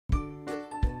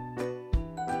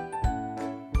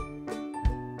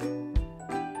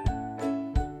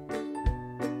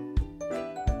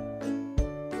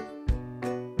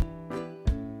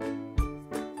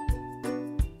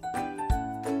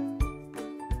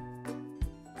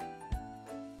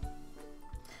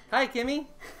Hi, Kimmie.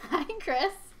 Hi,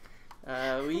 Chris.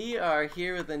 We are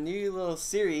here with a new little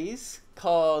series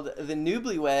called The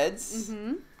Newlyweds.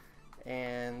 Mm-hmm.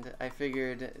 And I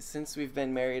figured since we've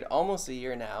been married almost a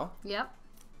year now, Yep.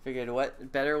 figured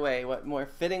what better way, what more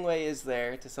fitting way is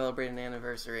there to celebrate an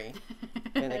anniversary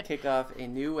than to kick off a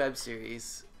new web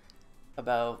series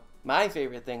about my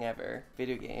favorite thing ever,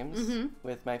 video games,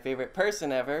 with my favorite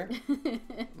person ever,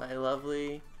 my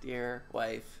lovely, dear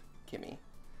wife, Kimmie.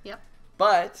 Yep.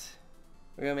 But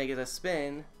we're going to make it a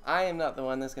spin. I am not the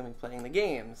one that's going to be playing the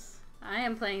games. I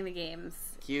am playing the games.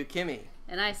 Cue Kimmie.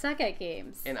 And I suck at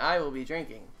games. And I will be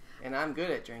drinking. And I'm good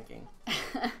at drinking.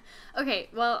 Okay,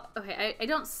 I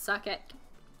don't suck at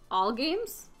all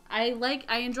games. I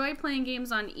enjoy playing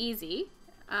games on easy.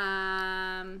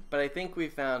 But I think we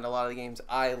found a lot of the games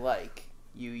I like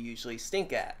you usually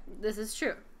stink at. This is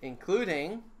true.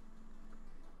 Including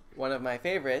one of my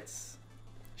favorites,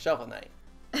 Shovel Knight.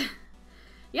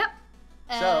 Yep.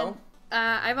 And, So,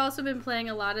 I've also been playing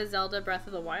a lot of Zelda Breath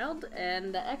of the Wild,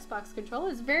 and the Xbox controller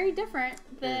is very different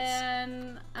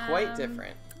than quite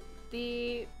different.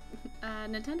 The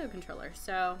Nintendo controller.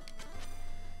 So,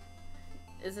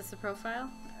 is this a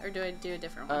profile, or do I do a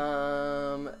different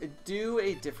one? Do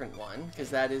a different one, because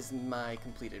that is my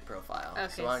completed profile.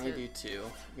 Okay, so why don't you do two?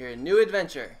 You're a new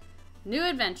adventure. New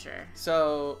adventure.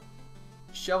 So,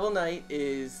 Shovel Knight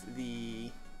is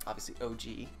the obviously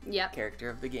OG character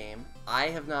of the game. I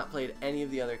have not played any of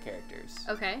the other characters.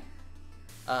 Okay.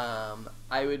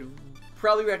 I would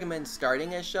probably recommend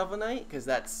starting as Shovel Knight, because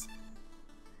that's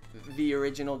the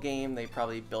original game. They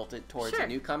probably built it towards a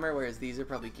newcomer, whereas these are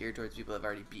probably geared towards people that have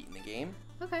already beaten the game.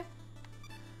 Okay.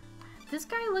 This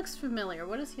guy looks familiar.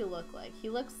 What does he look like?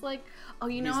 He looks like... Oh,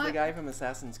 you know what? He's the guy from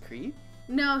Assassin's Creed?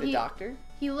 No, the doctor?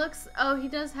 He looks... Oh, he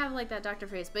does have, like, that doctor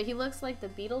face, but he looks like the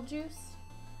Beetlejuice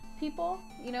people.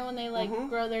 You know, when they, like,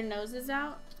 grow their noses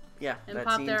out? Yeah, and that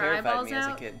pop scene their terrified eyeballs me out?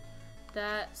 as a kid.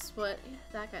 That's what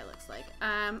that guy looks like.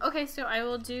 Okay, so I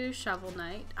will do Shovel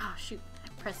Knight. Oh, shoot. I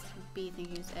pressed B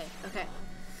thinking it was A. Okay.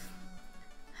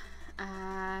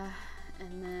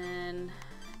 And then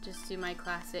just do my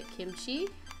classic Kimmie.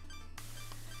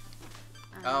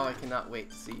 Oh, I cannot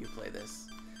wait to see you play this.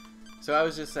 So I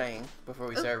was just saying, before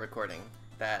we started recording,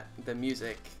 that the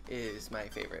music is my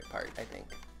favorite part, I think,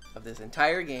 of this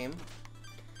entire game.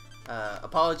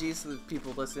 Apologies to the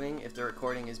people listening if the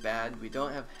recording is bad. We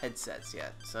don't have headsets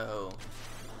yet, so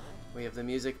we have the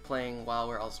music playing while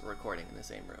we're also recording in the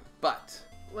same room. But...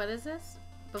 What is this?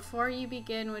 Before you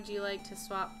begin, would you like to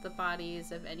swap the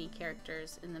bodies of any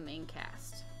characters in the main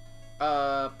cast?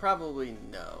 Probably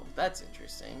no. That's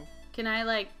interesting. Can I,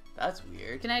 like... That's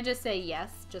weird. Can I just say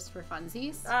yes, just for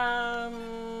funsies?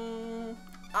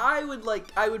 I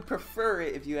would prefer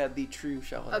it if you had the true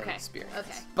Shovel Knight experience.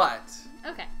 Okay. But...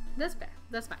 Okay, that's fair.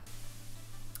 That's fine.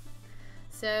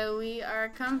 So we are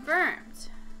confirmed.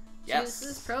 Yes. Choose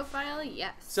this profile,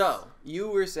 yes. So, you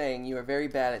were saying you were very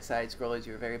bad at side scrollers,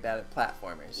 you were very bad at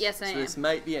platformers. Yes, I am. So this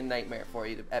might be a nightmare for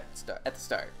you at the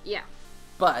start. Yeah.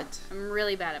 But I'm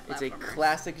really bad at platformers. it's a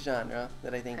classic genre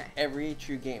that I think every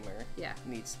true gamer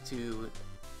needs to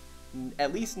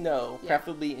at least know,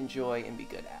 preferably enjoy, and be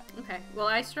good at. Okay. Well,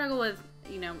 I struggle with,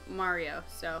 Mario,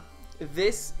 so...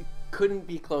 This couldn't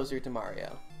be closer to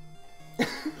Mario.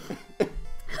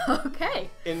 Okay.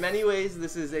 In many ways,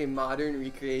 this is a modern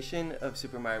recreation of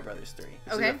Super Mario Bros. 3.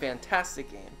 This is a fantastic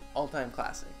game. All-time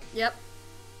classic. Yep.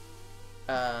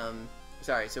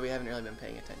 Sorry, so we haven't really been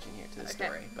paying attention here to the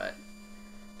story, but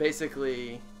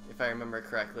basically, if I remember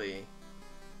correctly,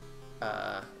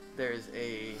 there's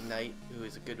a knight who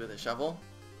is good with a shovel.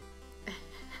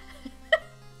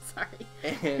 Sorry.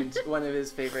 And one of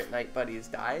his favorite knight buddies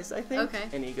dies, I think. Okay.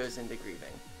 And he goes into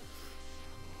grieving.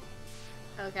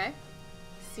 Okay.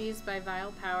 Seized by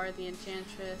vile power, the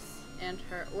enchantress and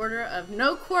her Order of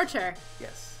No Quarter.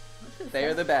 Yes. They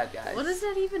are the bad guys. What does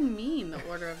that even mean, the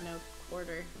Order of No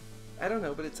Quarter? I don't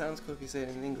know, but it sounds cool if you say it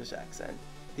in an English accent.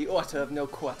 The Order of No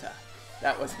Quarter.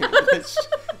 That wasn't English.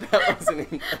 That wasn't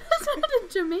English. That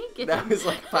sounded Jamaican. That was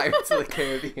like Pirates of the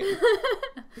Caribbean.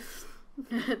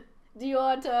 The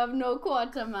Order of No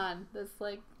Quarter, man. That's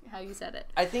like how you said it.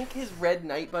 I think his red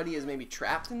knight buddy is maybe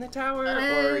trapped in the tower,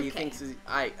 or he thinks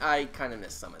I kind of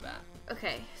missed some of that.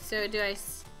 Okay, so do I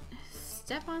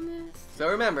step on this? So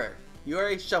remember, you are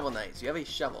a shovel knight, so you have a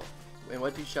shovel. And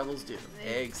what do shovels do?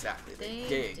 Exactly, they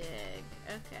dig.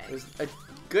 Okay. There's a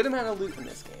good amount of loot in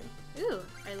this game. Ooh,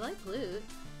 I like loot.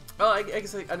 Oh, I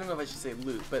guess I don't know if I should say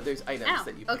loot, but there's items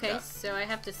that you pick up. Okay, so I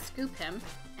have to scoop him.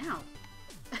 Ow.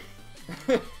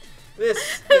 This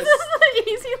is the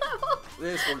easy level?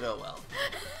 This will go well.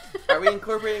 Are we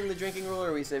incorporating the drinking rule, or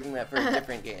are we saving that for a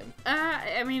different game?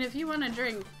 I mean, if you want to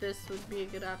drink, this would be a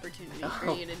good opportunity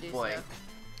for you to do so.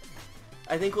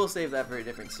 I think we'll save that for a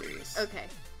different series. Okay.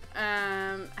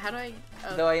 How do I...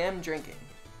 Oh. Though I am drinking.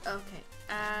 Okay.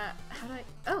 How do I...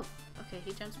 Oh, okay,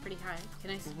 he jumps pretty high.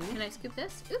 Can I scoop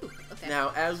this? Ooh, okay.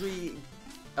 Now, as we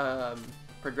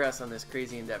progress on this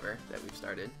crazy endeavor that we've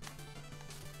started,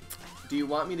 do you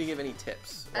want me to give any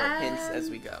tips or hints as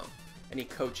we go? Any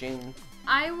coaching?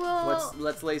 I will...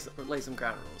 Let's lay some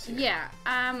ground rules here. Yeah,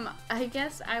 I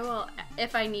guess I will,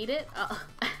 if I need it, I'll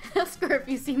ask her if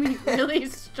you see me really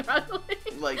struggling.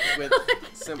 Like with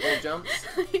simple jumps?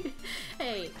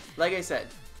 Hey. Like I said,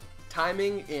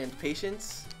 timing and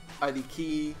patience are the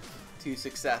key to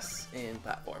success in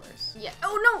platformers. Yeah.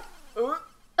 Oh, no!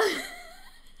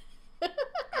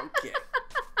 Okay.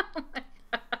 Oh my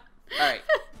God. Alright.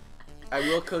 I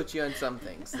will coach you on some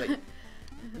things that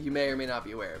you may or may not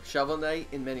be aware of. Shovel Knight,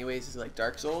 in many ways, is like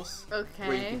Dark Souls. Okay.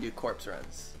 Where you can do corpse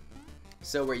runs.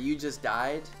 So where you just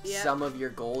died, yep. some of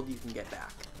your gold you can get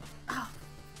back. Oh.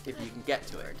 If you can get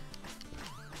to it.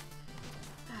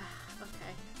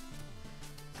 Okay.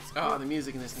 Oh, the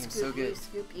music in this game is so good.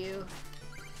 Scoop you.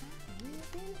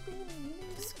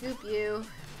 Scoop you.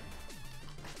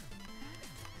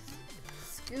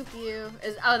 Scoop you.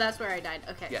 Oh, that's where I died.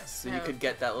 Okay. Yes, so you could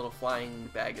get that little flying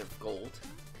bag of gold.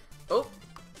 Oh!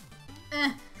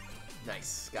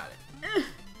 Nice, got it.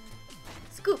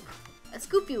 Scoop. I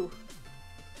scoop you.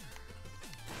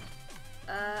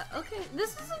 Okay,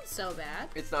 this isn't so bad.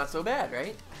 It's not so bad,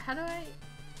 right? How do I...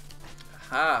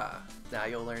 Aha! Now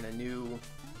you'll learn a new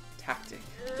tactic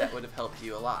that would have helped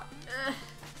you a lot.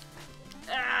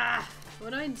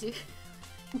 What do I do?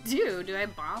 Do I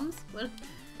have bombs? What?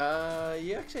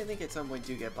 You actually, I think at some point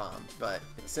do get bombed, but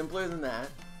it's simpler than that.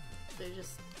 They're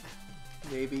just...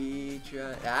 Maybe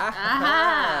try...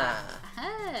 Aha!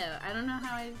 Oh, I don't know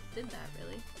how I did that,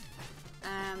 really.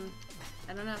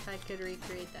 I don't know if I could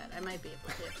recreate that. I might be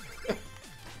able to. Do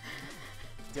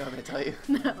you want me to tell you?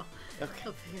 No. Okay.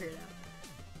 I'll figure it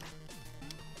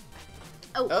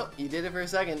out. Oh, you did it for a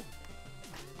second.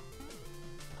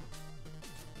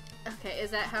 Okay,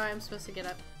 is that how I'm supposed to get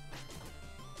up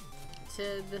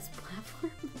to this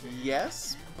platform?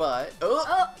 Yes, but...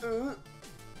 Oh!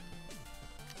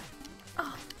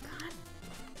 Oh, God.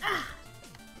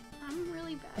 I'm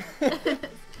really bad.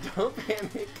 Don't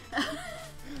panic.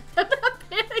 I'm not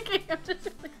panicking, I'm just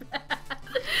really bad.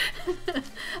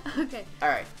 Okay.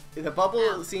 Alright, the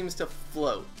bubble seems to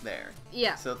float there.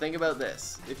 Yeah. So think about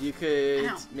this. If you could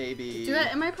maybe...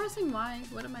 Am I pressing Y?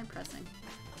 What am I pressing?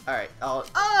 Alright, Oh,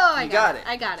 I got it.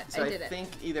 I got it. So I did it. think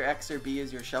either X or B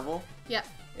is your shovel. Yep.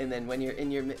 And then when you're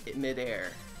in your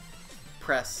midair,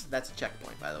 press... That's a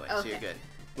checkpoint, by the way, so you're good.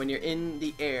 When you're in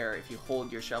the air, if you hold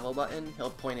your shovel button, he'll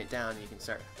point it down and you can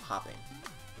start hopping.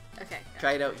 Okay.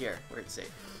 Try it out here, where it's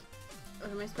safe.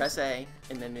 What am I supposed Press A,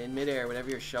 and then in midair, whatever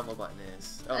your shovel button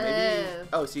is. Oh, maybe...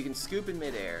 Oh, so you can scoop in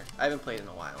midair. I haven't played in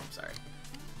a while, I'm sorry.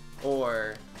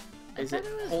 Or... Is it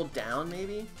hold down,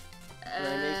 maybe? Am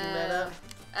I making that up?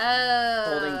 Oh.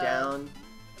 Holding down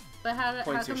But how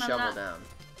points your shovel down.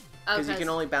 Because you can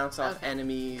only bounce off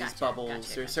enemies,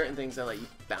 bubbles. There are certain things that let you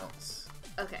bounce.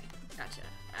 Okay, gotcha.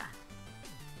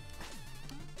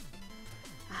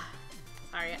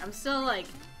 Sorry, I'm still like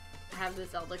have the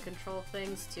Zelda control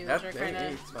things too, which are kind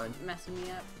of messing me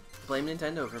up. Blame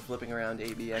Nintendo for flipping around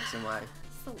A, B, X, and Y.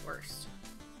 It's the worst.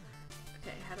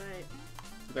 Okay, how do I...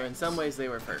 But in some ways they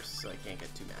were first, so I can't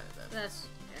get too mad at them. That's...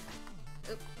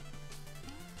 Yeah. Oop.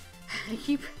 I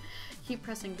keep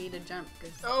pressing B to jump.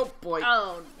 Cause... Oh boy!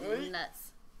 Oh,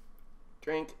 nuts.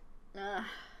 Drink.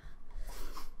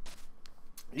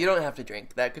 You don't have to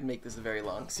drink. That could make this a very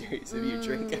long series if you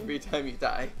drink every time you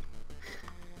die.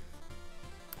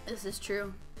 This is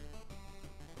true.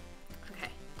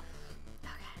 Okay. I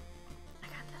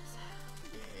got this.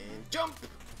 And jump!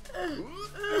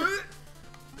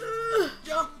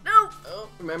 Jump! No! Oh,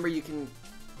 remember you can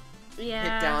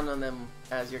hit down on them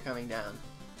as you're coming down.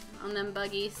 On them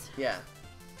buggies. Yeah.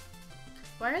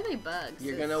 Why are they bugs?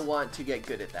 You're gonna want to get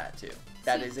good at that too.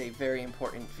 That is a very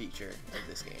important feature of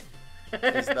this game.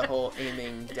 Is the whole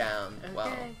aiming down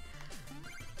well.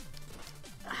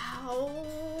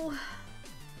 Ow.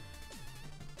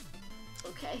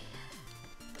 Okay.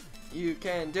 You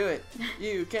can do it.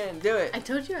 You can do it. I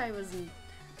told you I was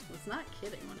not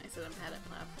kidding when I said I'm bad at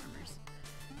platformers.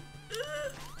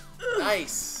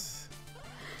 Nice.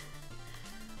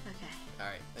 Okay.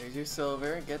 Alright, there's your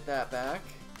silver. Get that back.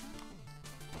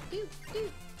 Do.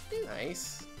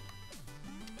 Nice.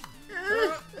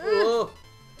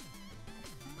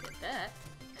 Get that.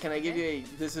 Can I give you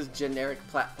this is generic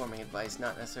platforming advice,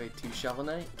 not necessarily to Shovel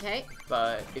Knight. Okay.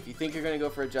 But if you think you're going to go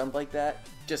for a jump like that,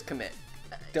 just commit.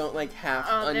 Don't like half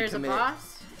uncommit. Oh, there's a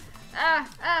boss?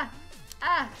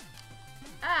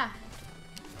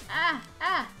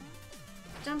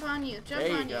 Jump on you. Jump on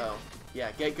you. There you go.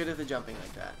 Yeah, get good at the jumping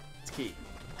like that. It's key.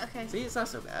 Okay. See, it's not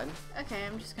so bad. Okay,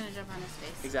 I'm just gonna jump on his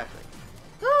face. Exactly.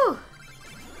 Woo!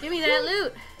 Give me that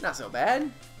loot. Not so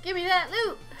bad. Give me that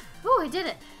loot. Woo, I did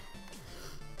it.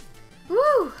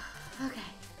 Woo! Okay.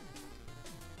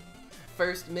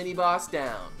 First mini boss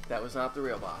down. That was not the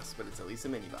real boss, but it's at least a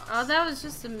mini boss. Oh, that was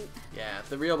just a... Yeah,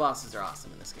 the real bosses are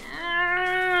awesome in this game.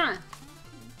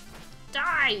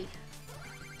 Die!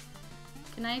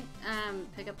 Can I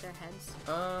pick up their heads?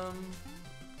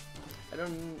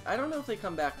 I don't know if they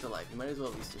come back to life. You might as well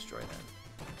at least destroy them.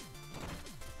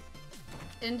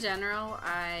 In general,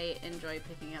 I enjoy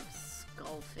picking up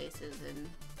skull faces and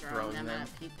throwing them at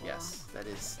people. Yes, that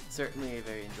is certainly a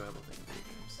very enjoyable thing in video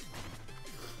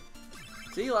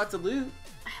games. See, lots of loot.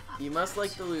 You must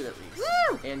like the loot at least.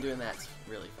 Woo! And doing that's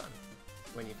really fun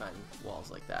when you find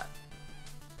walls like that.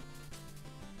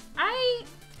 I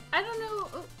don't know.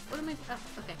 Oh, what am I? Oh,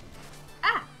 okay.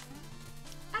 Ah!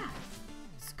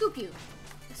 Scoop you!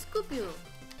 Scoop you!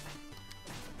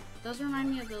 Those remind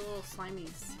me of the little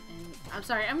slimies. And I'm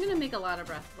sorry, I'm gonna make a lot of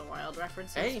Breath of the Wild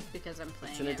references because I'm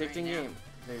playing it. It's an addicting right game.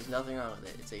 There's nothing wrong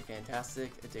with it. It's a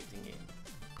fantastic, addicting game.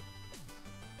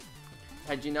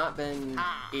 Had you not been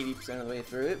 80% of the way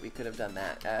through it, we could have done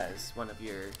that as one of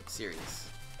your series.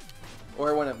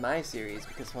 Or one of my series,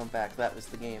 because fun fact, that was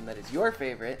the game that is your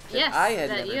favorite that I had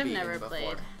never beaten never before.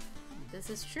 played. This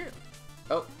is true.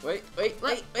 Oh, wait.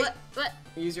 What?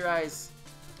 Use your eyes.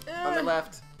 On the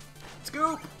left.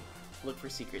 Scoop! Look for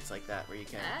secrets like that where you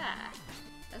can.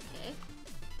 Okay.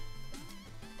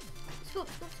 Scoop.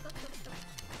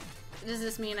 Does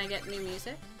this mean I get new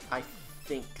music? I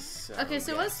think so. Okay,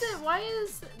 so yes. why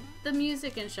is the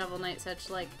music in Shovel Knight such,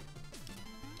 like,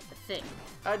 a thing?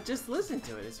 Just listen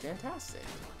to it. It's fantastic.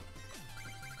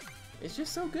 It's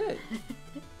just so good.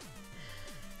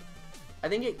 I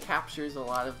think it captures a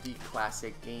lot of the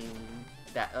classic games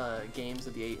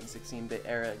of the 8 and 16-bit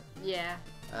era. Yeah.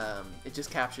 It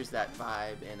just captures that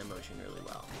vibe and emotion really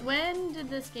well. When did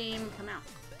this game come out?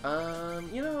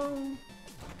 You know,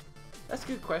 that's a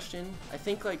good question. I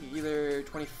think like either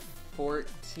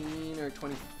 2014 or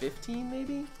 2015,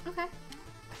 maybe. Okay.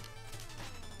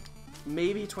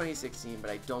 Maybe 2016, but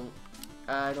I don't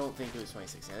think it was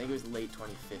 2016. I think it was late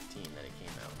 2015 that it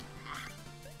came out.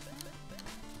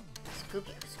 Scoop.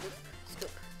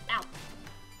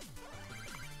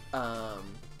 Ow.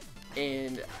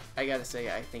 And I gotta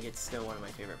say, I think it's still one of my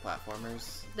favorite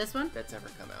platformers. This one? That's ever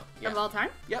come out. Of all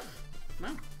time? Yep.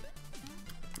 Wow.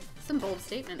 Some bold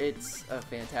statement. It's a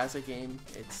fantastic game.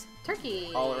 It's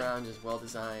Turkey. all around just well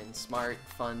designed, smart,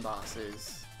 fun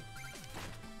bosses.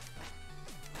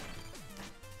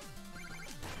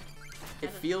 It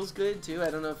feels good too.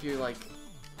 I don't know if you're like,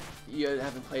 you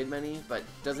haven't played many, but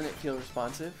doesn't it feel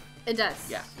responsive? It does.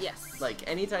 Yeah. Yes. Like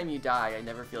anytime you die, I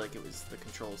never feel like it was the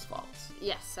control's fault.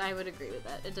 Yes, I would agree with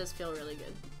that. It does feel really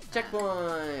good.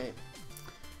 Checkpoint.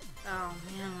 Oh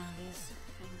man, one of these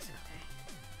things.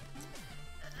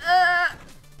 Okay.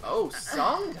 Oh,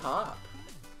 solid hop.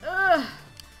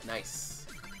 Nice.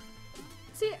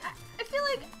 See, I feel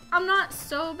like I'm not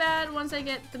so bad once I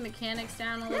get the mechanics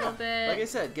down a little bit. Like I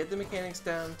said, get the mechanics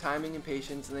down, timing and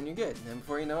patience, and then you're good. And then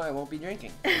before you know it, I won't be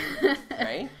drinking.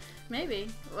 Right? Maybe.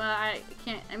 Well, I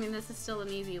can't. I mean, this is still an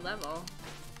easy level.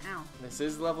 Ow. This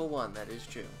is level 1, that is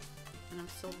true. And I'm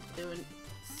still doing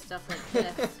stuff like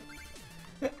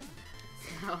this.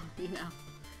 So, you know.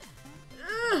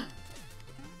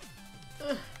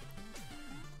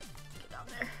 Get down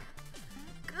there.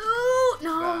 Go!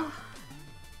 No!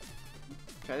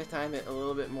 Try to time it a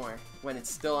little bit more. When it's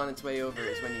still on its way over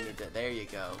is when you need to. There you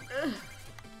go.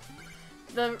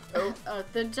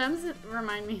 The gems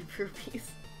remind me of rupees.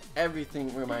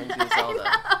 Everything reminds you of Zelda.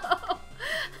 I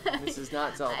know. This is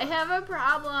not Zelda. I have a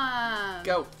problem.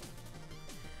 Go.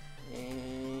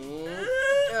 And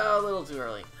a little too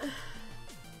early.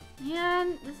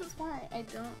 Man, this is why I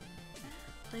don't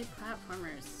play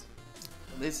platformers.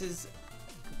 This is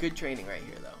good training right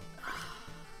here, though.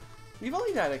 You've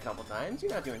only died a couple times.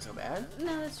 You're not doing so bad.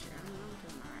 No, that's true. I'm doing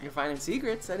alright. You're finding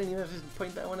secrets. I didn't even have to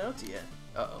point that one out to you.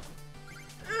 Uh-oh.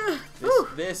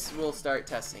 This will start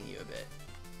testing you a bit.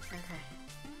 Okay.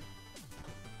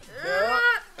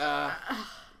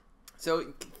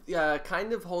 So,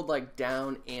 kind of hold like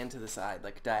down and to the side,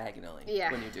 like diagonally,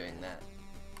 when you're doing that.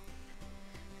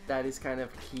 That is kind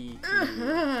of key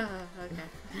to...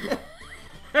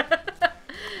 Okay.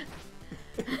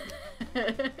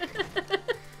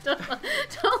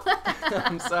 don't laugh.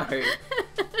 I'm sorry.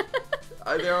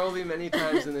 There will be many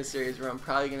times in this series where I'm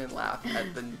probably going to laugh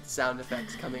at the sound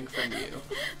effects coming from you.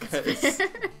 Because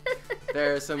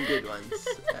there are some good ones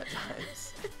at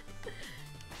times.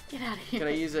 Get out of here. Can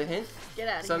I use a hint? Get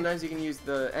out of here. Sometimes you can use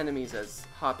the enemies as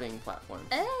hopping platforms.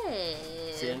 Hey.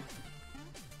 See?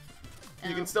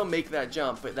 You can still make that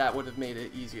jump, but that would have made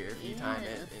it easier if you time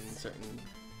it in certain...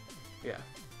 Yeah.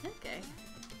 Okay.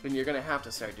 And you're going to have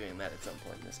to start doing that at some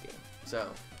point in this game.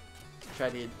 So, try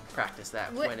to practice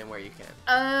that when and where you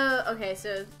can. Okay,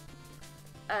 so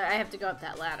I have to go up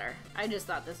that ladder. I just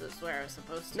thought this is where I was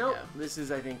supposed to go. Nope, this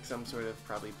is, I think, some sort of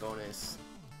probably bonus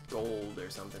gold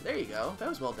or something. There you go. That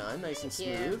was well done. Nice and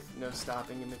smooth. No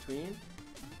stopping in between.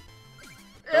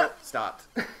 Oh, stopped.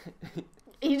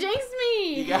 He jinxed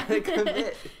me! You gotta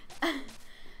commit.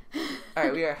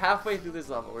 Alright, we are halfway through this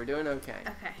level. We're doing okay.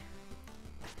 Okay.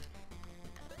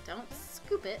 Don't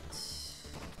scoop it.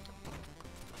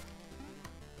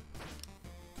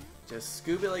 Just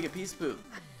scoop it like a piece of poop.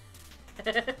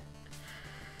 Poop.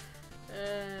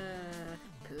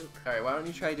 Alright, why don't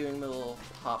you try doing the little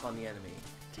hop on the enemy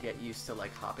to get used to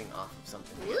like hopping off of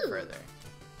something to get further.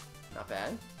 Not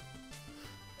bad.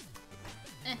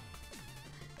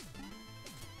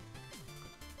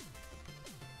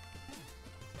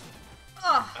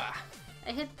 Oh,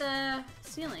 I hit the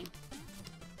ceiling.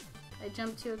 I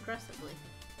jumped too aggressively.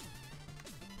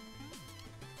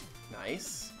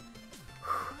 Nice.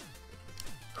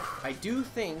 I do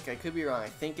think, I could be wrong, I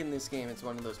think in this game it's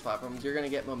one of those platforms you're going to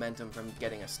get momentum from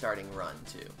getting a starting run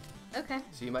too. Okay.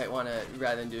 So you might want to,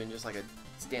 rather than doing just like a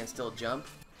standstill jump,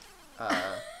 try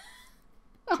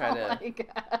to... Oh my god.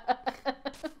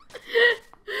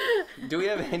 Do we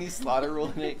have any slaughter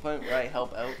rule in 8 point where I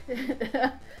help out?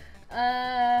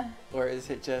 Or is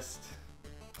it just...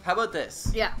 How about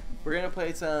this? Yeah. We're going to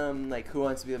play some, like, Who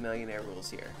Wants to Be a Millionaire rules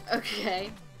here.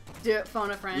 Okay. Do it,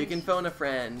 phone a friend. You can phone a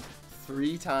friend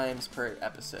 3 times per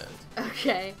episode.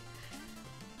 Okay.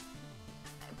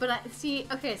 But see,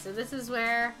 okay, so this is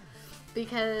where,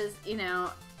 because, you know,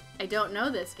 I don't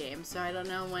know this game, so I don't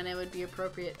know when it would be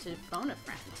appropriate to phone a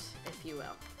friend, if you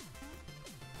will.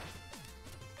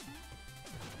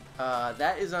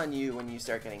 That is on you when you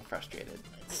start getting frustrated.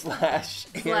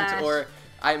 And, or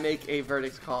I make a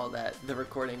verdict call that the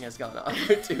recording has gone on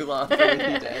for too long for me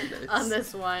to end this. On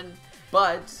this one.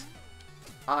 But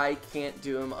I can't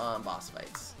do them on boss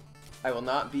fights. I will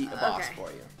not beat a boss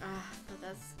for you. But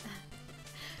that's...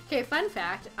 Okay, fun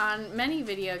fact, on many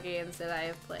video games that I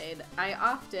have played, I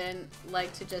often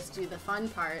like to just do the fun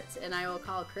parts, and I will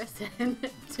call Chris in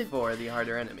for the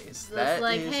harder enemies. So that it's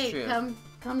like, is hey, true.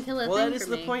 Come kill a thing for me. Well, that is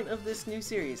the point of this new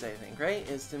series, I think, right?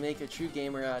 Is to make a true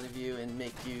gamer out of you and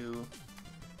make you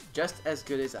just as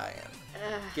good as I am.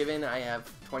 Given I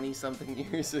have 20-something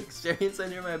years of experience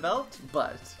under my belt,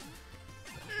 but...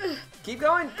 Keep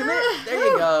going! Commit!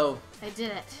 There you go! I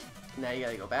did it. Now you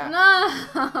gotta go back.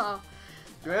 No!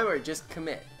 Remember, just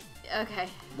commit. Okay.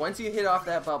 Once you hit off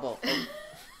that bubble...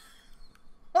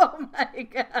 Oh my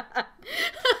god.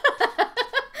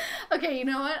 Okay, you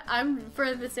know what?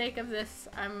 For the sake of this,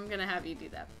 I'm gonna have you do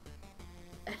that.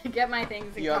 Get my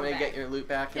things and You want come me to back. get your loot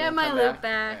back? Get my loot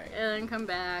back and then come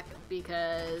back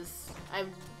because I've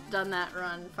done that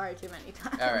run far too many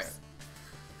times. Alright.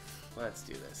 Let's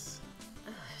do this.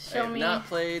 Show I have me. not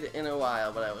played in a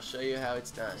while, but I will show you how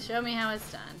it's done. Show me how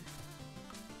it's done.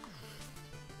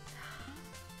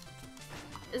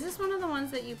 Is this one of the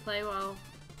ones that you play while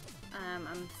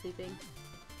I'm sleeping?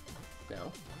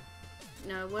 No.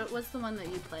 No, what's the one that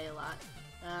you play a lot?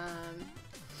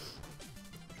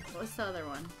 What's the other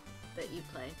one that you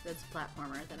play that's a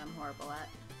platformer that I'm horrible at?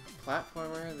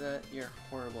 Platformer that you're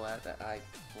horrible at that I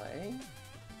play?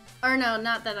 Or no,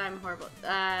 not that I'm horrible.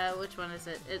 Which one is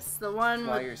it? It's the one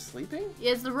While you're sleeping?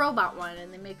 Yeah, it's the robot one,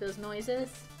 and they make those noises.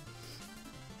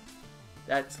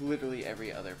 That's literally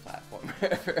every other platformer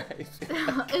ever, I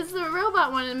think. It's the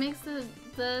robot one, and it makes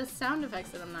the sound effects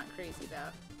that I'm not crazy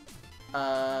about.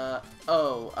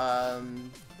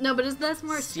 No, but that's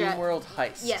more SteamWorld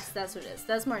Heist. Yes, that's what it is.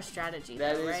 That's more strategy,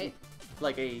 that though, is right?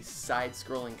 Like a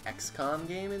side-scrolling XCOM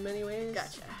game in many ways.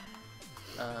 Gotcha.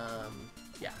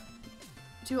 Yeah.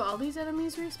 Do all these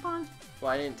enemies respawn?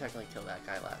 Well, I didn't technically kill that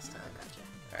guy last time. Gotcha.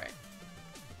 Alright.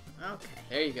 Okay.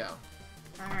 There you go.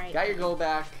 Alright. Got your gold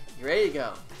back. You ready to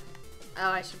go? Oh,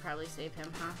 I should probably save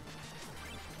him, huh?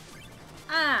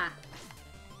 Ah!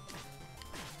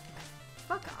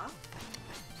 Fuck off.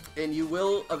 And you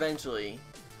will eventually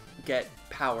get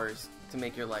powers to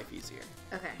make your life easier.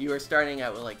 Okay. You are starting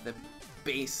out with like the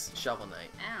base Shovel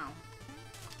Knight. Ow.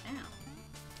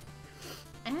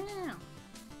 Ow. Ow.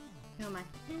 Who am I?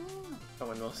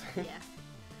 Owen Wilson. Yeah.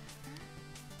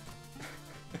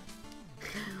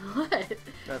 What?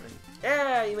 Nothing.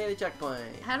 Yeah, you made a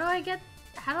checkpoint. How do I get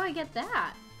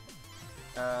that?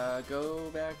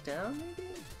 Go back down, maybe?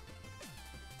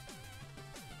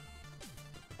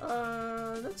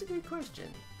 That's a good question.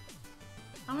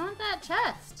 I want that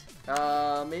chest.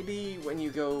 Maybe when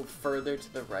you go further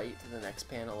to the right, to the next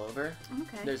panel over,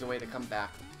 Okay. there's a way to come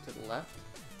back to the left.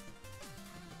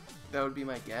 That would be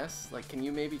my guess. Like, can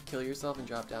you maybe kill yourself and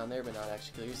drop down there, but not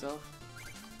actually kill yourself?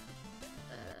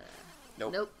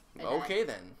 Nope. Nope. Okay,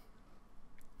 then.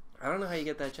 I don't know how you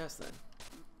get that chest, then.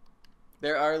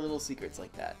 There are little secrets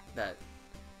like that,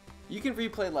 you can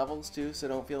replay levels, too, so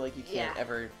don't feel like you can't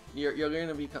ever...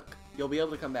 You'll be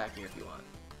able to come back here if you want.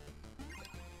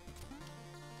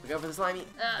 Look out for the slimy.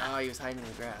 Oh, he was hiding in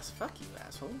the grass. Fuck you,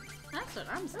 asshole. That's what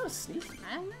I'm saying. That was sneaky.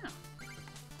 I don't know.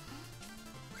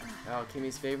 Oh,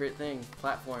 Kimmie's favorite thing.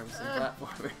 Platforms and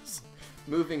platformers.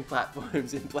 Moving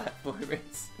platforms and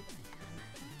platformers.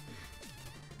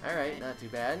 Alright, not too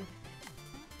bad.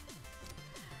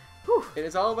 Whew. It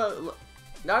is all about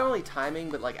not only timing,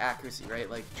 but like accuracy, right?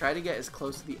 Like, try to get as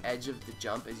close to the edge of the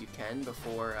jump as you can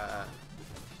before,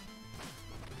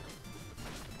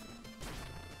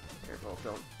 Careful,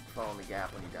 don't fall in the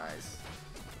gap when he dies.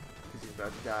 Because he's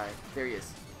about to die. There he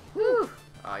is. Whew.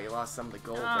 Ah, you lost some of the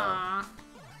gold, Aww.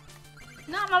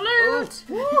 Not my loot!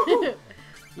 Woo!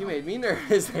 You made me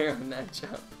nervous there on that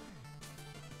jump.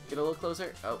 Get a little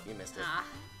closer. Oh, you missed it.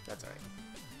 That's alright.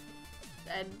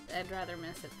 I'd rather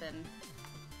miss it than,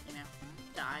 you know,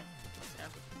 die. So,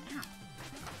 ow.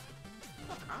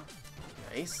 Fuck off.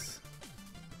 Nice.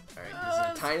 Alright, this is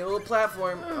a tiny little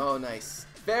platform. Oh, nice.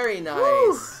 Very nice.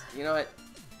 Woo! You know what?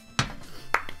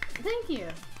 Thank you.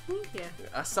 Thank you.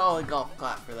 A solid golf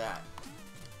clap for that.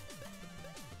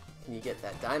 Can you get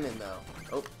that diamond, though?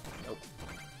 Oh, nope.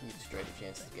 You destroyed your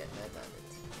chances of getting that diamond.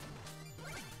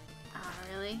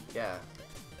 Really? Yeah.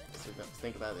 So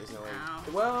think about it, there's no way. Ow.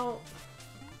 Well,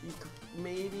 you could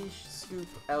maybe scoop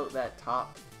out that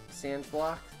top sand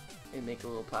block and make a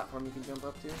little platform you can jump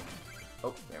up to.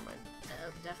 Oh, never mind.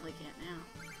 Definitely can't now.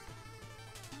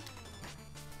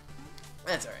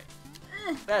 That's alright.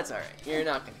 That's alright. You're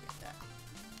not gonna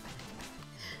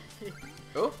get that.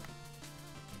 Oh!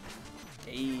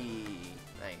 Hey,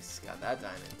 nice. Got that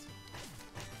diamond.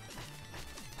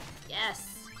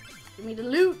 Yes! Give me the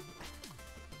loot!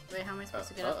 Wait, how am I supposed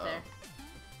to get up there?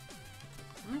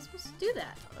 How am I supposed to do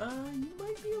that? You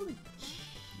might be able to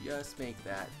just make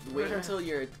that. Wait until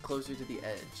you're closer to the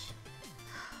edge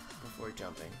before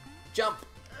jumping. Jump!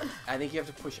 I think you have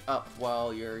to push up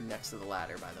while you're next to the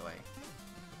ladder, by the way.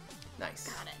 Nice.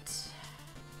 Got it.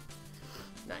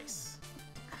 Nice.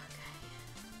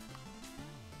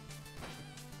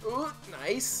 Okay. Ooh,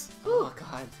 nice. Ooh. Oh,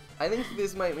 God. I think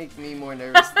this might make me more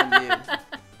nervous than you.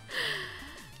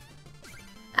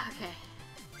 Okay.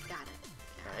 Got it.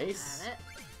 Nice. Got it.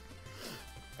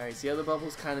 Alright, see how the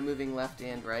bubble's kind of moving left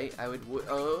and right? I would...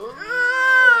 Oh!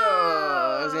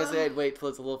 I was going to say I'd wait till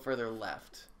it's a little further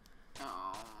left.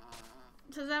 Oh.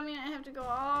 Does that mean I have to go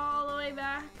all the way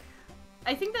back?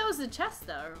 I think that was the chest,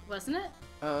 though, wasn't it?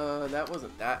 That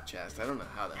wasn't that chest. I don't know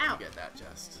how the hell Ow. you get that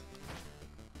chest.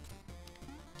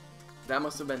 That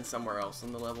must have been somewhere else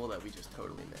in the level that we just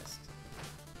totally missed.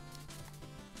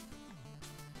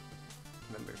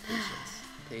 Remember, patience.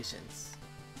 Patience.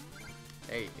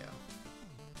 There you go.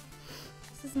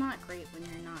 This is not great when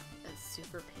you're not a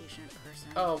super patient person.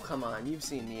 Oh, come on. You've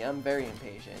seen me. I'm very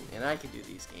impatient, and I can do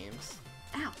these games.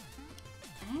 Ow.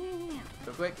 Ow.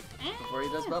 Go quick, before he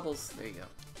does bubbles. There you go.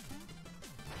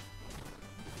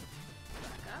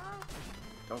 Back off.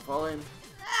 Don't fall in.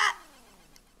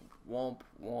 Womp,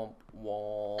 womp,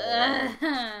 womp.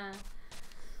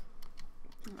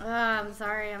 I'm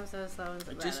sorry, I'm so slow and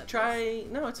so bad Just at try...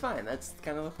 No, it's fine. That's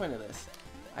kind of the point of this.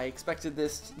 I expected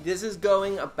this... This is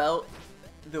going about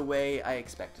the way I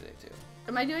expected it to.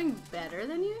 Am I doing better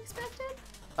than you expected?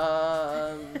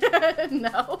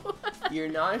 No. You're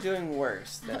not doing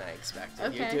worse than I expected.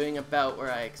 Okay. You're doing about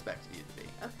where I expected you to be.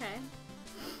 Okay.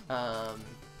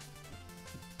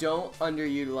 Don't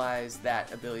underutilize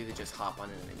that ability to just hop on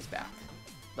an enemy's back.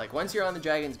 Like, once you're on the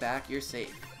dragon's back, you're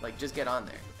safe. Like, just get on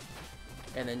there.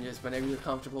 And then just, whenever you're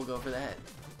comfortable, go for the head.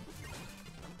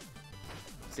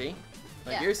 See?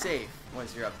 Like, Yeah. you're safe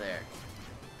once you're up there.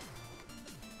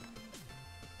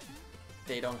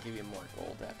 They don't give you more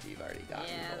gold after you've already gotten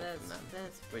gold from them.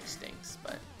 That's which stinks,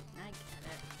 but... I get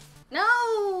it. No!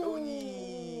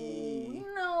 Oy.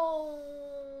 No!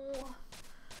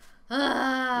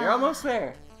 You're almost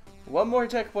there. One more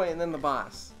checkpoint and then the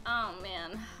boss. Oh,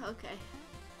 man. Okay.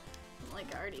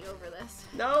 like already over this.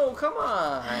 No, come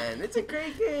on. It's a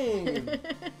great game.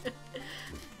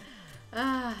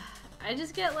 I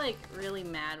just get like really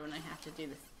mad when I have to do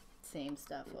the same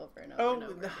stuff over and over and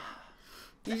over again.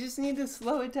 You just need to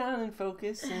slow it down and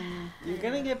focus, and you're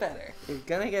gonna get better. You're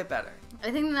gonna get better. I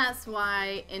think that's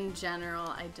why, in general,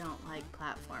 I don't like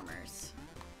platformers.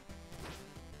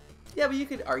 Yeah, but you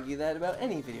could argue that about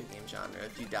any video game genre.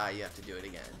 If you die, you have to do it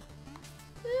again.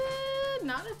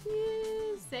 Not if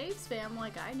you save spam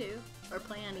like I do, or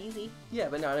play on easy. Yeah,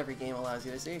 but not every game allows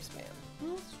you to save spam.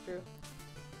 Well, that's true.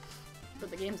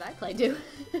 But the games I play do.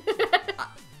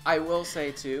 I will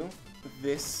say, too,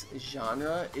 this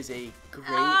genre is a great...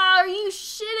 Oh, are you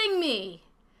shitting me?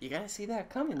 You gotta see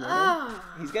that coming, man.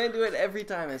 He's gonna do it every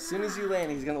time. As soon as you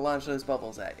land, he's gonna launch those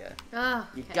bubbles at you. Okay.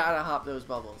 You gotta hop those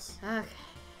bubbles. Okay.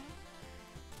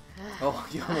 Oh,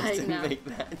 you almost didn't make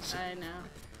that. I know.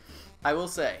 I will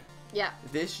say, yeah,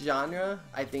 this genre,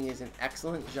 I think, is an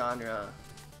excellent genre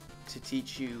to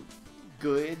teach you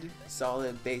good,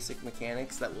 solid, basic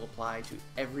mechanics that will apply to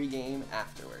every game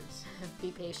afterwards.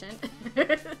 Be patient.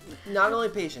 Not only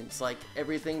patience, like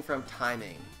everything from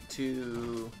timing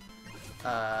to,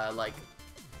 like...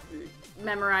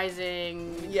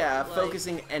 memorizing. Yeah, like,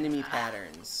 focusing enemy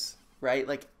patterns, right?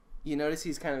 Like, you notice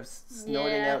he's kind of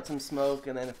snorting out some smoke,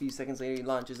 and then a few seconds later he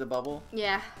launches a bubble?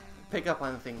 Yeah. Pick up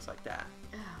on things like that.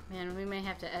 Oh, man, we may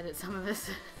have to edit some of this.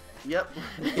 Yep,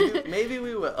 maybe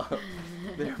we will.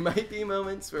 There might be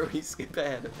moments where we skip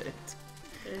ahead of it.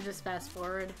 Or just fast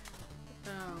forward.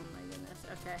 Oh my goodness,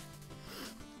 okay.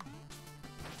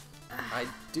 I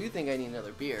do think I need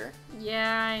another beer.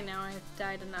 Yeah, I know. I've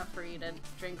died enough for you to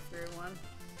drink through one.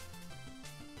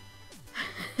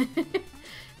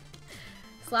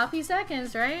 Sloppy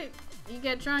seconds, right? You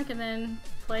get drunk and then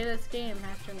play this game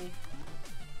after me.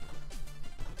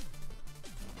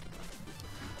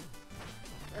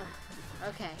 Ugh,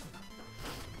 okay.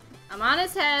 I'm on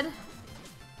his head.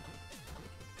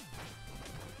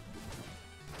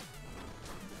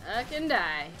 I can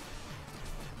die.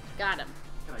 Got him.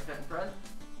 Can I cut in front?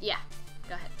 Yeah,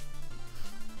 go ahead.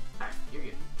 Alright, you're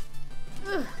good.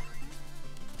 Ugh.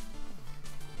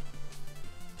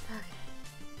 Okay.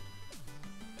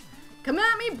 Come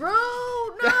at me, bro!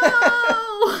 No!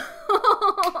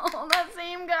 That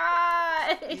same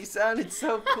guy! You sounded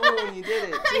so cool when you did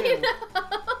it, too. I know.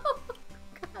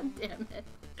 God damn it.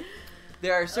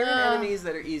 There are certain enemies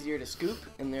that are easier to scoop,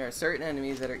 and there are certain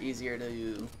enemies that are easier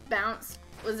to... bounce.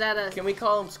 Was that a... Can we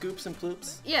call them scoops and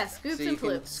ploops? Yeah, scoops so and ploops. You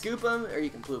can scoop them, or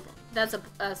you can ploop them. That's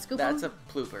a scoop. That's a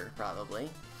plooper, probably.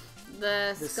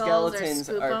 The skeletons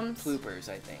are scoop-ums? ploopers,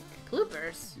 I think.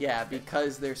 Ploopers? Yeah,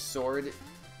 because their sword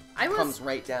comes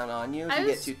right down on you if you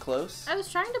get too close. I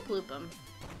was trying to ploop them.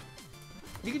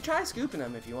 You can try scooping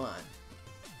them if you want.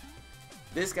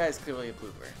 This guy's clearly a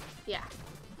plooper. Yeah,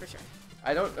 for sure.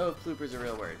 I don't know if plooper's a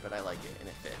real word, but I like it, and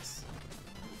it fits.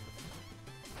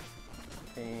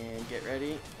 And get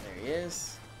ready. There he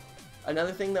is.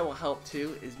 Another thing that will help,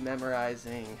 too, is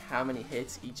memorizing how many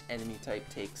hits each enemy type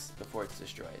takes before it's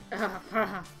destroyed.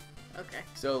 Okay.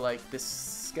 So, like, this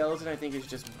skeleton, I think, is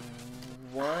just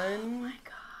one. Oh my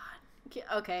god.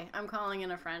 Okay, I'm calling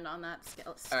in a friend on that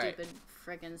stupid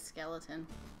friggin' skeleton.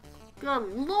 Good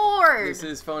lord! This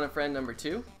is phone a friend number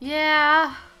 2.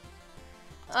 Yeah.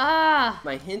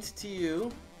 My hint to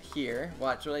you here,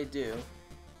 watch what I do.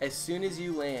 As soon as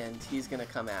you land, he's gonna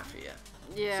come after you.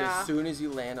 Yeah. So as soon as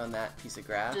you land on that piece of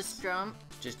grass, just jump.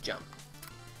 Just jump.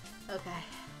 Okay.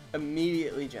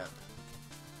 Immediately jump.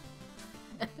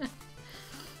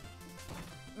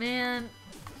 Man.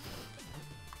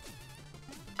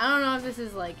 I don't know if this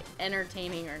is like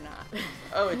entertaining or not.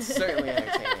 Oh, it's certainly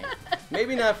entertaining.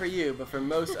 Maybe not for you, but for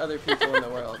most other people in the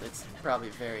world, it's probably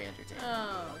very entertaining.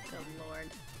 Oh, good lord.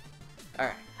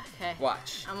 Alright. Okay.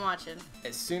 Watch. I'm watching.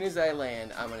 As soon as I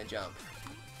land, I'm gonna jump.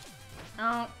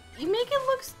 Oh, you make it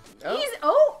look easy.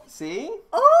 Oh! See?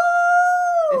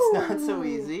 Oh! It's not so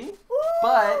easy. Ooh.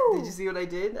 But, did you see what I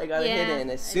did? I got a hit in.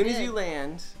 As soon as you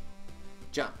land,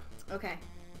 jump. Okay.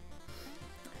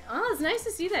 Oh, it's nice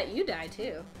to see that you die,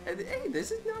 too. Hey,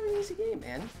 this is not an easy game,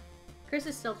 man. Chris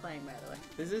is still playing, by the way.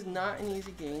 This is not an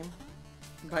easy game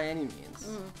by any means.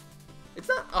 It's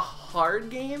not a hard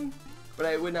game, but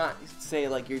I would not say,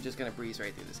 like, you're just gonna breeze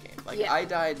right through this game. Like, I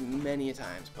died many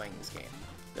times playing this game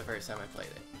the first time I played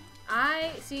it.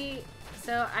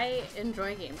 So I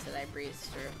enjoy games that I breeze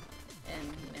through,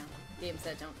 and, you know, games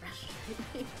that don't frustrate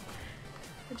me.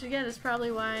 Which, again, is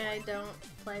probably why I don't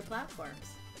play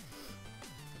platforms.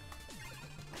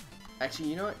 Actually,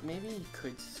 you know what? Maybe he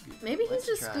could scoop. Maybe he's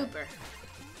a scooper.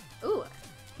 Ooh,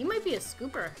 he might be a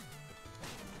scooper.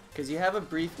 Because you have a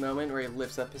brief moment where he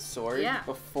lifts up his sword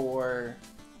before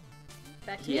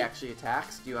he actually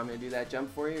attacks. Do you want me to do that jump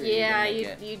for you? Yeah,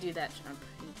 you do that jump.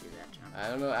 You do that jump. I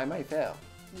don't know. I might fail.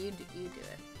 You do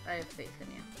it. I have faith in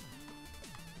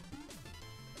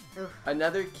you. Oof.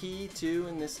 Another key, too,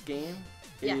 in this game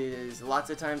is lots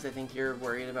of times I think you're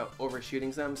worried about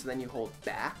overshooting some, so then you hold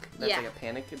back. That's like a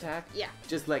panic attack. Yeah.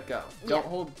 Just let go. Don't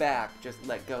hold back. Just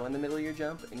let go in the middle of your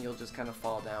jump, and you'll just kind of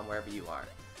fall down wherever you are.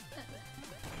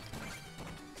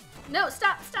 No,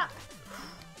 stop.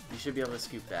 You should be able to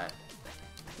scoop that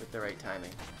with the right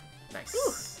timing.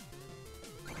 Nice.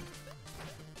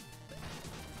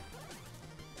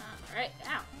 Alright,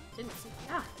 ow. Didn't see.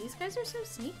 Ah, these guys are so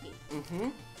sneaky.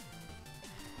 Mm-hmm.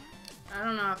 I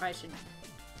don't know if I should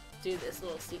do this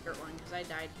little secret one because I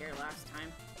died here last time.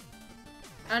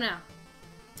 Oh no.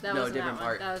 That wasn't that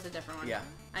one. That was a different one. Yeah.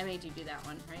 I made you do that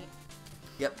one, right?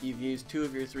 Yep, you've used 2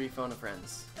 of your 3 phone a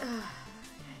friends.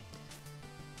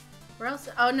 Where else?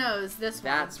 Oh no, it was this one.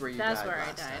 That's where you died. That's where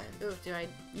last I died. time. Ooh, do I?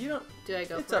 You don't. Do I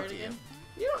go it's for up it to again?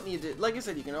 You don't need to. Like I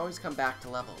said, you can always come back to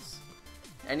levels.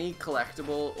 Any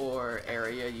collectible or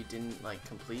area you didn't like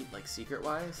complete, like secret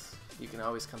wise, you can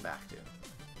always come back to.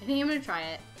 I think I'm gonna try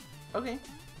it. Okay.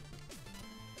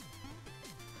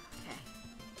 Okay.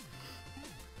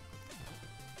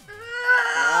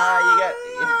 You got.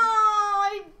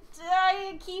 Oh,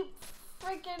 I keep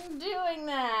freaking doing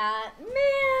that,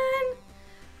 man.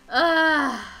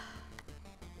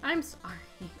 I'm sorry.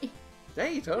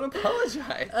 Hey, don't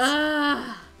apologize.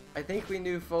 I think we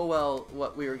knew full well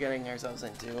what we were getting ourselves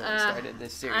into when we started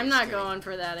this series. I'm not going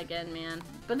for that again, man.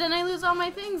 But then I lose all my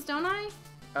things, don't I?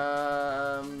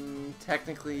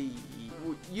 Technically,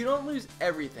 you don't lose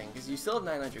everything because you still have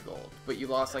 900 gold, but you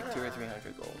lost like 200 or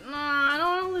 300 gold. No, I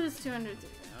don't want to lose 200.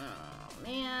 Oh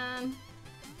man.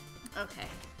 Okay.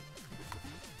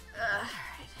 All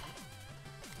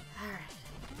right.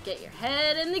 Get your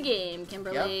head in the game,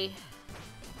 Kimberly. Yep.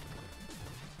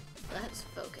 Let's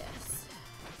focus.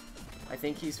 I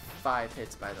think he's 5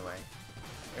 hits, by the way.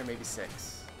 Or maybe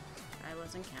 6. I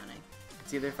wasn't counting.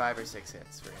 It's either 5 or 6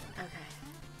 hits for him. Okay.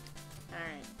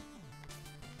 Alright.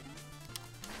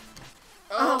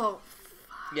 Oh!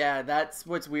 Yeah, that's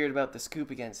what's weird about the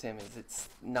scoop against him, is it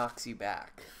knocks you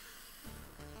back.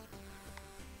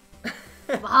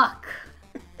 Fuck!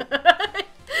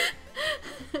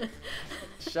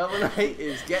 Shovel Knight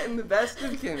is getting the best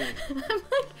of Kimmie.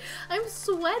 I'm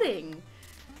sweating.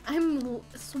 I'm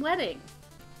sweating.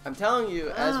 I'm telling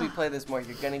you, as we play this more,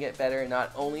 you're gonna get better,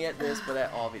 not only at this, but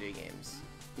at all video games.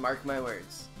 Mark my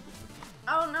words.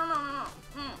 Oh,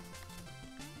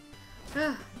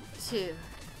 no. 2,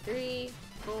 3,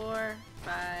 4,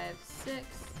 5, 6,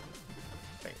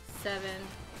 Wait. 7.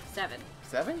 7?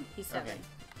 He's 7. Okay.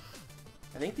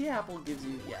 I think the apple gives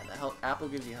you, the apple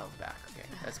gives you health back. Okay,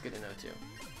 that's good to know too.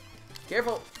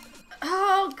 Careful!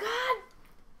 Oh, god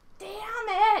damn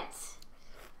it!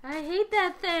 I hate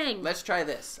that thing. Let's try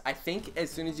this. I think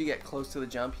as soon as you get close to the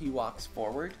jump, he walks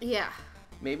forward. Yeah.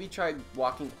 Maybe try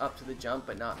walking up to the jump,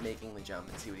 but not making the jump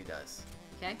and see what he does.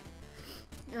 Okay.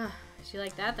 She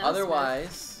like that?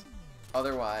 Otherwise,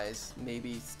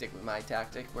 maybe stick with my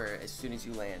tactic where as soon as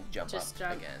you land, jump up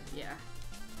again. Yeah.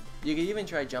 You could even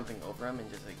try jumping over him and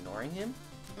just ignoring him.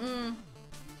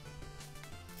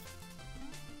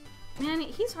 Man,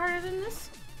 he's harder than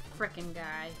this frickin'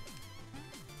 guy.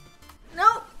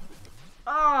 Nope!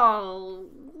 Oh,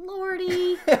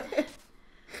 lordy.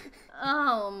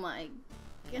 Oh my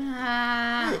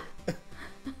god.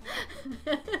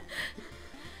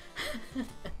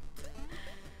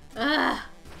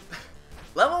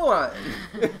 Level 1!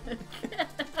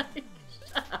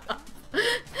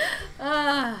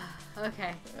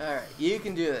 Okay. Alright, you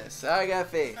can do this. I got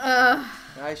faith.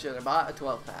 I should have bought a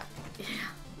 12-pack. Yeah.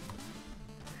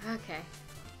 Okay.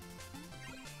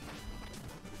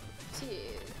 2,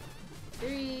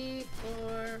 3,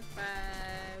 4, 5,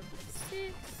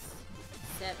 6,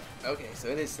 7. Okay, so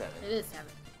it is 7. It is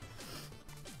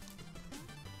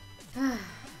 7.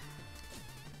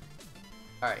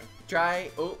 Alright, try.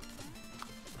 Oh,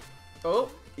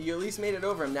 you at least made it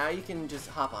over him. Now you can just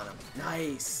hop on him.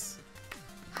 Nice.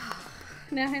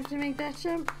 Now I have to make that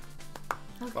jump.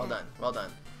 Okay. Well done.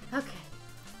 Okay.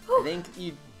 I think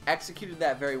you executed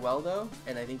that very well, though,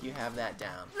 and I think you have that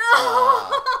down. No!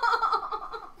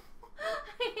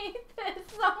 I hate this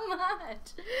so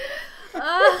much.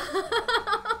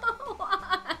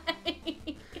 Why?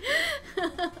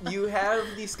 You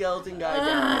have the skeleton guy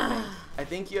down, I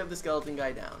think you have the skeleton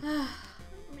guy down. Man.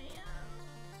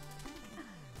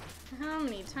 How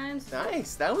many times?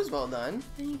 Nice. That was well done.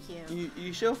 Thank you.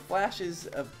 You show flashes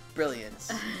of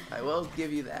brilliance. I will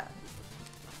give you that.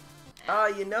 Oh,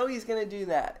 you know he's gonna do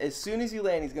that. As soon as you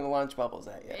land, he's gonna launch bubbles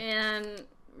at you. And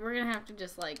we're gonna have to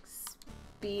just, like,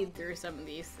 speed through some of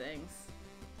these things.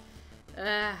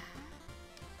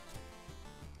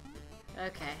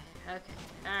 Okay.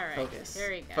 Alright. Focus.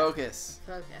 Here we go. Focus.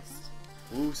 Focused.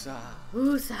 Woosah.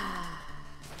 Woosah.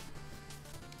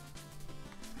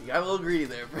 You got a little greedy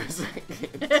there for a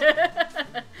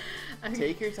second. Okay.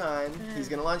 Take your time. He's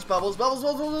gonna launch bubbles. Bubbles,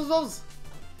 bubbles, bubbles, bubbles.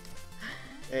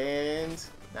 And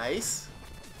nice.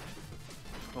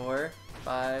 4,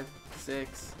 5,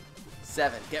 6,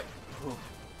 7. Get. Ooh.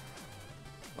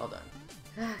 Well done.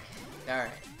 Okay.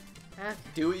 Alright. Okay.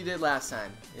 Do what you did last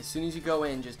time. As soon as you go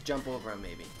in, just jump over him,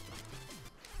 maybe.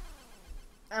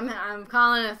 I'm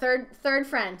calling a third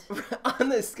friend. On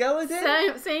the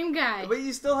skeleton? Same guy. But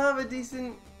you still have a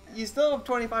decent... You still have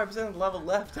 25% of the level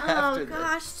left after this. Oh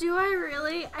gosh, do I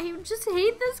really? I just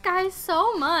hate this guy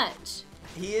so much.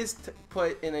 He is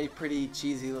put in a pretty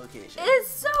cheesy location. It's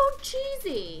so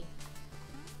cheesy.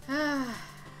 And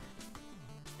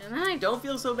then I don't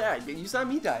feel so bad. You saw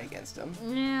me die against him.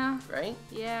 Yeah. Right?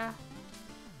 Yeah.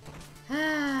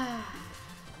 I'm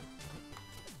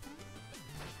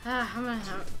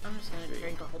just gonna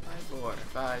drink a whole bunch. 4,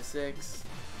 5, 6,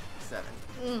 7.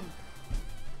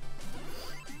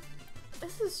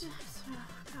 This is just, oh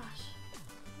gosh.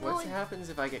 What happens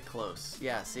if I get close?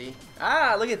 Yeah, see?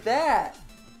 Ah, look at that!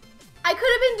 I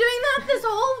could have been doing that this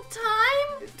whole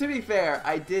time? To be fair,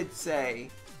 I did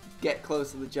say, get close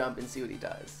to the jump and see what he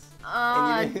does.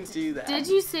 And you didn't do that. Did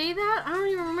you say that? I don't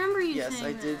even remember you saying that. Yes,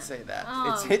 I did say that.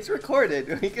 Oh. It's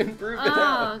recorded. We can prove it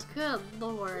out. Oh, good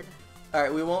lord.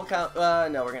 Alright, we won't count.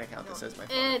 No, we're going to count this as my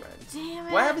phone a friend. Damn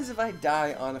it. What happens if I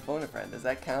die on a phone a friend? Does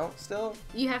that count still?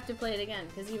 You have to play it again,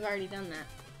 because you've already done that.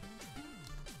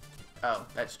 Oh,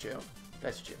 that's true.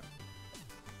 That's true.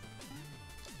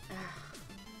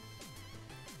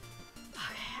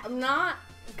 Okay, I'm not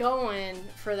going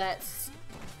for that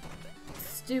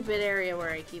stupid area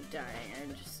where I keep dying.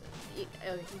 I'm just...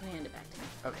 Oh, you can hand it back to me.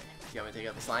 Okay. Do you want me to take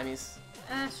out the slimies?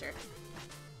 Sure.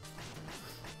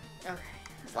 Okay.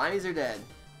 Slimies are dead.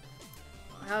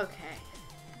 Okay.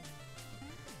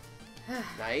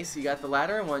 Nice. You got the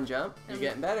ladder in one jump. You're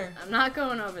getting better. I'm not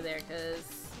going over there, because...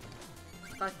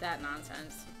 Fuck that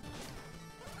nonsense.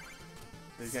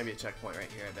 There's going to be a checkpoint right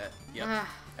here, I bet. Yep.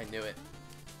 I knew it.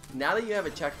 Now that you have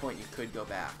a checkpoint, you could go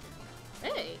back.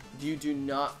 Hey. You do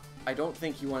not... I don't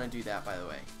think you want to do that, by the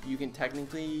way. You can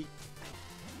technically...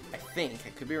 I think, I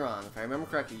could be wrong, if I remember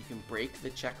correctly, you can break the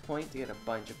checkpoint to get a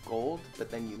bunch of gold, but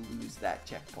then you lose that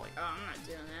checkpoint. Oh, I'm not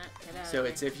doing that. Get out So of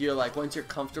it's here. if you're like, once you're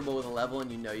comfortable with a level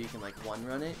and you know you can like one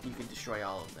run it, you can destroy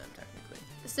all of them technically.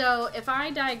 So if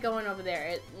I die going over there,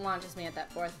 it launches me at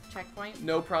that 4th checkpoint?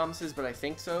 No promises, but I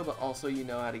think so, but also you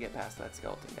know how to get past that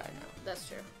skeleton guy now. That's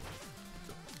true.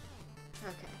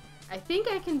 Okay. I think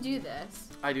I can do this.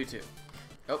 I do too.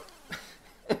 Oh.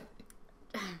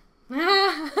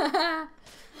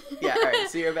 Yeah, alright,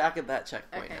 so you're back at that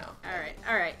checkpoint now.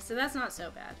 Alright, so that's not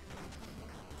so bad.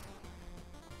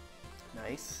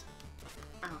 Nice.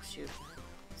 Oh, shoot.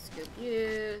 Scoop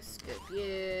you, scoop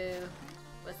you.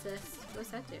 What's this?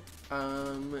 What's that do?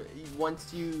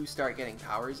 Once you start getting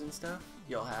powers and stuff,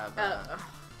 you'll have,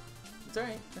 It's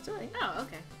alright, that's alright. Oh,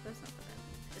 okay. That's not so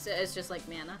bad. So it's just like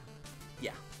mana?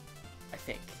 Yeah. I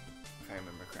think, if I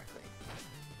remember correctly.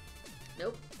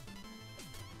 Nope.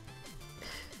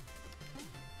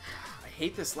 I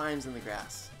hate the slimes in the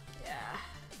grass. Yeah,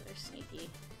 they're sneaky.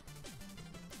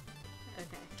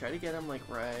 Okay. Try to get them, like,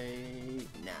 right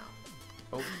now.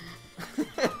 Oh.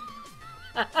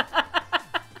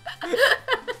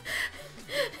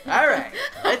 Alright,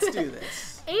 let's do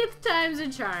this. 8th time's a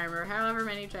charm, or however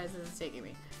many tries this is taking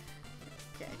me.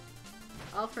 Okay.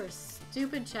 All for a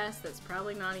stupid chest that's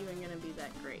probably not even going to be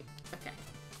that great. Okay.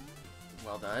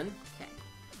 Well done. Okay.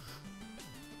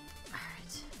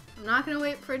 Alright. I'm not going to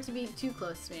wait for it to be too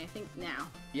close to me. I think now.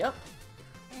 Yep.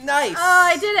 Nice! Oh,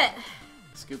 I did it!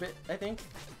 Scoop it, I think.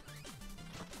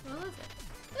 What was it?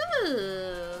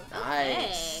 Ooh. Okay.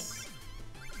 Nice.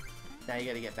 Now you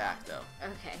gotta get back, though.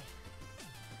 Okay.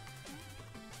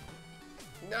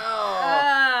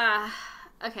 No!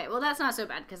 Okay, well that's not so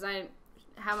bad, because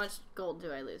how much gold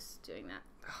do I lose doing that?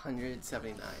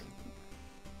 179.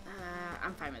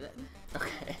 I'm fine with it.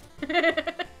 Okay.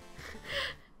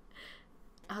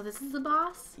 Oh, this is the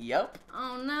boss? Yep.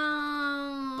 Oh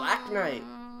no. Black Knight.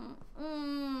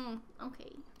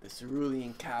 Okay. The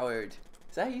Cerulean Coward.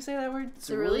 Is that how you say that word?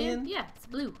 Cerulean? Yeah, it's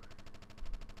blue.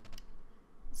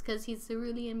 It's because he's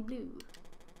cerulean blue.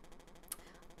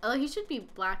 Oh, he should be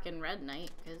black and red knight,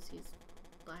 because he's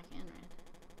black and red.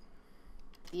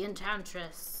 The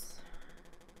Enchantress.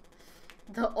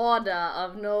 The Order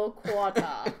of No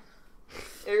Quarter.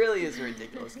 It really is a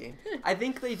ridiculous game. I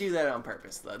think they do that on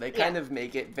purpose, though. They kind of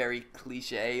make it very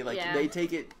cliche. Like, they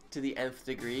take it to the nth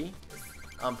degree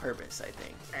on purpose, I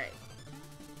think. Alright.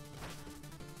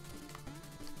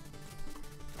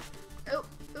 Oh,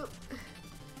 oh.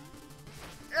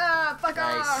 Ah, fuck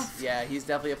off! Yeah, he's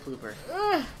definitely a pooper.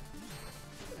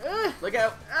 Look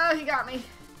out! Oh, he got me.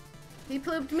 He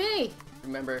pooped me.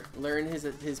 Remember, learn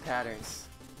his patterns.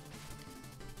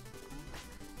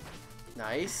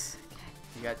 Nice.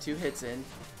 You got 2 hits in.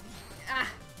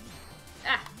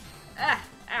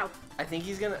 Ow. I think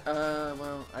he's gonna,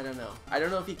 well, I don't know. I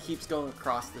don't know if he keeps going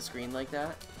across the screen like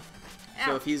that. Ow.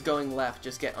 So if he's going left,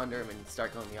 just get under him and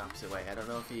start going the opposite way. I don't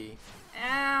know if he...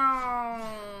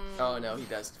 Ow. Oh, no, he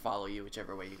does follow you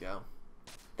whichever way you go.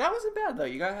 That wasn't bad, though.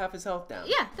 You got half his health down.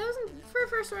 Yeah, that wasn't, for a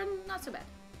first run, not so bad.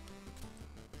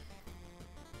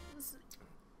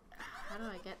 How do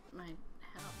I get my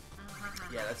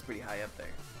health? Yeah, that's pretty high up there.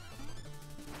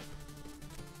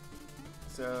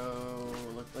 So,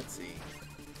 let's see.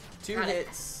 2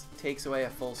 hits takes away a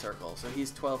full circle, so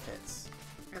he's 12 hits.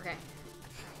 Okay.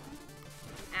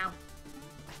 Ow.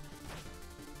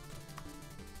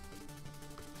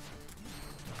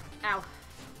 Ow.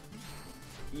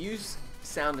 Use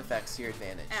sound effects to your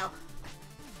advantage. Ow.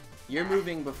 You're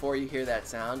moving before you hear that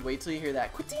sound. Wait till you hear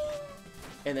that quitting,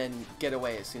 and then get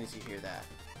away as soon as you hear that.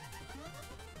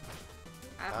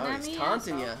 Oh, he's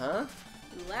taunting you, huh?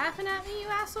 You laughing at me, you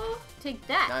asshole? Take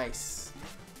that. Nice.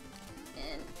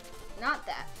 And not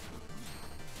that.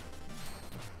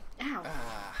 Ow.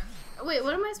 Wait,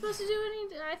 what am I supposed to do?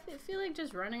 I feel like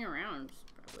just running around,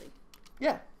 probably.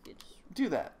 Yeah, do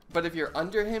that. But if you're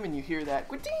under him and you hear that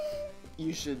quitting,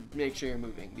 you should make sure you're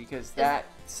moving, because that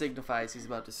signifies he's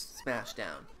about to smash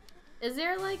down. Is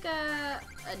there like a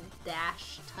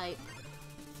dash type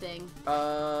thing?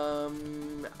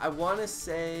 I want to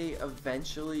say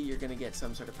eventually you're going to get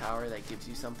some sort of power that gives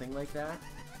you something like that.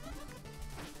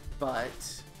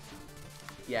 But,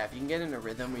 yeah, if you can get in a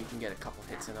rhythm where you can get a couple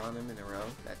hits in on him in a row,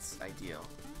 that's ideal.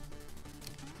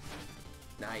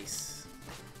 Nice.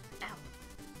 Ow.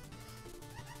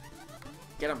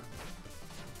 Get him.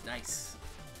 Nice.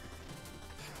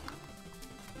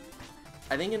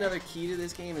 I think another key to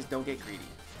this game is don't get greedy.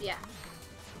 Yeah.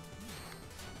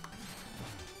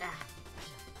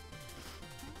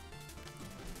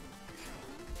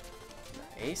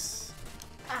 Nice.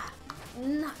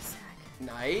 Nutsack.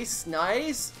 Nice,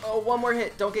 nice. Oh, one more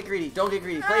hit. Don't get greedy. Don't get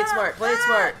greedy. Play it smart. Play it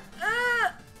smart.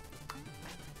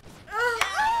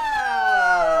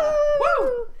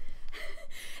 Woo!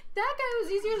 That guy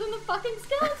was easier than the fucking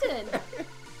skeleton.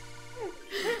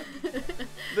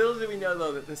 Little do we know,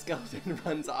 though, that the skeleton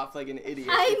runs off like an idiot.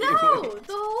 I know!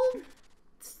 The whole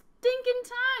stinking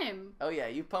time. Oh, yeah,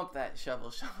 you pump that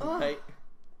shovel, right?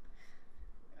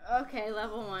 Okay,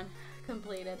 level 1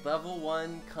 completed. Level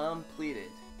 1 completed.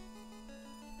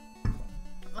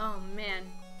 Oh, man.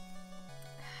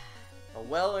 A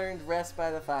well-earned rest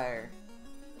by the fire.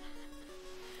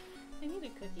 I need a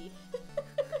cookie.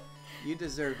 You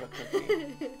deserve a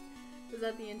cookie. Is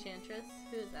that the Enchantress?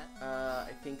 Who is that?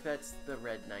 I think that's the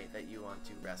Red Knight that you want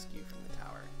to rescue from the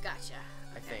tower. Gotcha.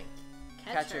 I think.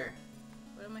 Catch her.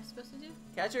 What am I supposed to do?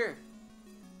 Catch her.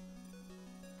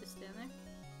 Just stand there?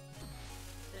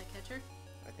 Did I catch her?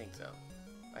 I think so.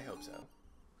 I hope so.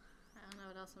 I don't know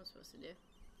what else I'm supposed to do.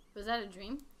 Was that a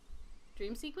dream?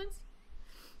 Dream sequence?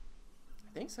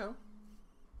 I think so.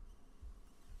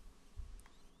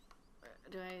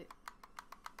 Do I...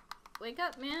 Wake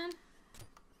up, man.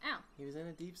 Ow. He was in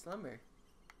a deep slumber.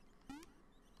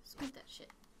 Scoop that shit.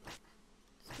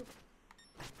 Scoop it.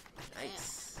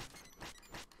 Nice.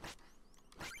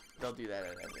 They'll do that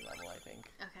at every level, I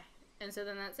think. Okay. And so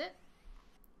then that's it?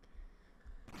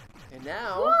 And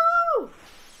now... Woo!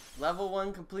 Level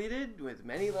 1 completed with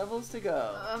many levels to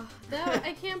go.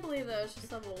 I can't believe that was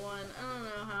just level 1. I don't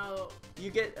know how... You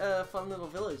get a fun little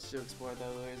village to explore,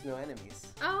 though. There's no enemies.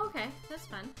 Oh, okay. That's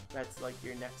fun. That's like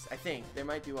your next... I think. There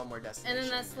might be one more destination. And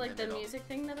then that's like the music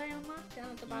thing that I unlocked down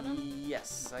at the bottom?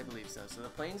 Yes, I believe so. So the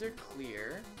plains are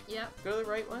clear. Yep. Go to the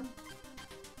right one.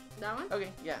 That one?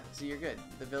 Okay, yeah. So you're good.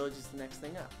 The village is the next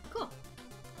thing up. Cool.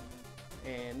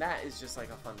 And that is just like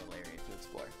a fun little area to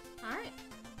explore. Alright.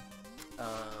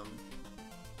 Oh,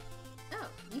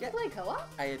 you can play co-op?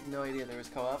 I had no idea there was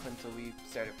co-op until we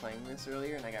started playing this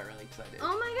earlier, and I got really excited.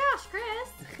 Oh my gosh, Chris!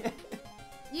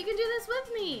 You can do this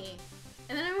with me!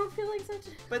 And then I won't feel like such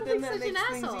But then that makes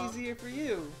things easier for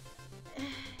you.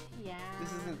 Yeah.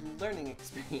 This is a learning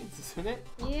experience, isn't it?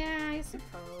 Yeah, I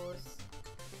suppose.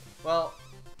 Well,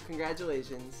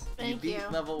 congratulations. Thank you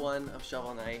beat level 1 of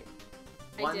Shovel Knight.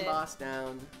 One boss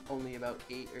down, only about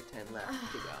 8 or 10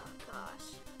 left to go.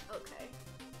 Gosh. Okay.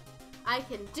 I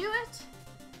can do it.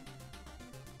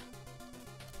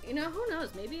 You know, who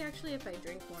knows? Maybe actually if I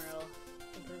drink more, it'll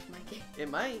improve my game. It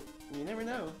might. You never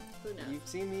know. Who knows? You've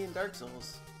seen me in Dark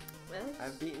Souls. Well,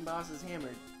 I've beaten bosses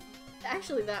hammered.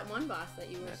 Actually, that one boss that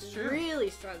you were really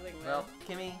struggling with. Well,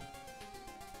 Kimmie,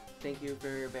 thank you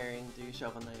for bearing through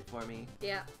Shovel Knight for me.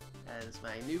 Yeah. As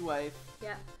my new wife.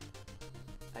 Yeah.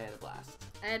 I had a blast.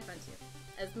 I had fun too.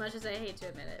 As much as I hate to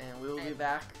admit it. And we will be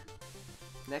back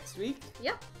next week.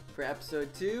 Yep. For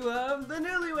episode 2 of The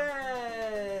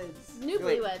Newlyweds!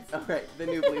 Newlyweds. Oh, right. The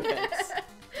Newlyweds.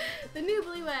 The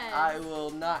Newlyweds. I will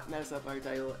not mess up our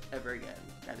title ever again.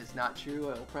 That is not true.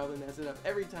 I will probably mess it up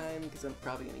every time because I'm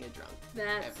probably going to get drunk.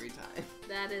 Every time.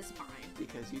 That is fine.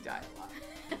 Because you die a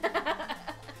lot.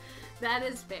 That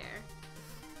is fair.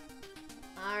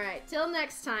 Alright, till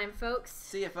next time, folks.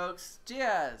 See ya, folks.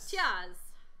 Cheers! Cheers!